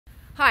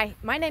Hi,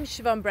 my name's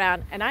Siobhian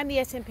Brown and I'm the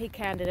SNP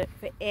candidate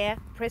for Ayr,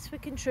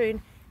 Prestwick and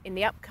Troon in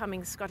the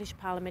upcoming Scottish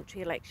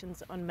parliamentary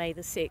elections on May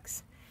the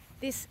 6th.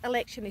 This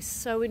election is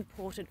so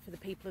important for the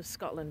people of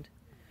Scotland.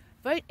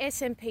 Vote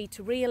SNP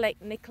to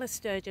re-elect Nicola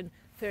Sturgeon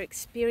for her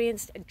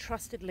experienced and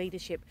trusted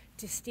leadership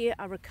to steer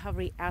our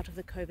recovery out of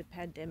the COVID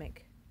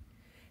pandemic.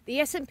 The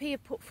SNP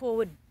have put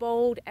forward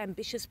bold,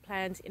 ambitious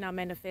plans in our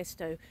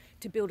manifesto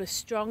to build a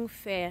strong,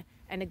 fair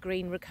and a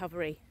green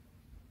recovery.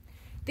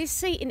 This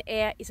seat in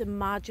Ayr is a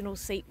marginal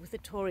seat with the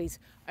Tories,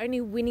 only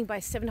winning by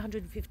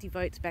 750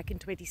 votes back in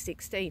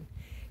 2016.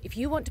 If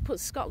you want to put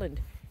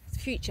Scotland's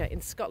future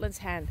in Scotland's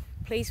hand,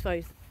 please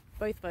vote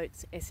both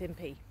votes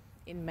SNP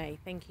in May.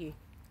 Thank you.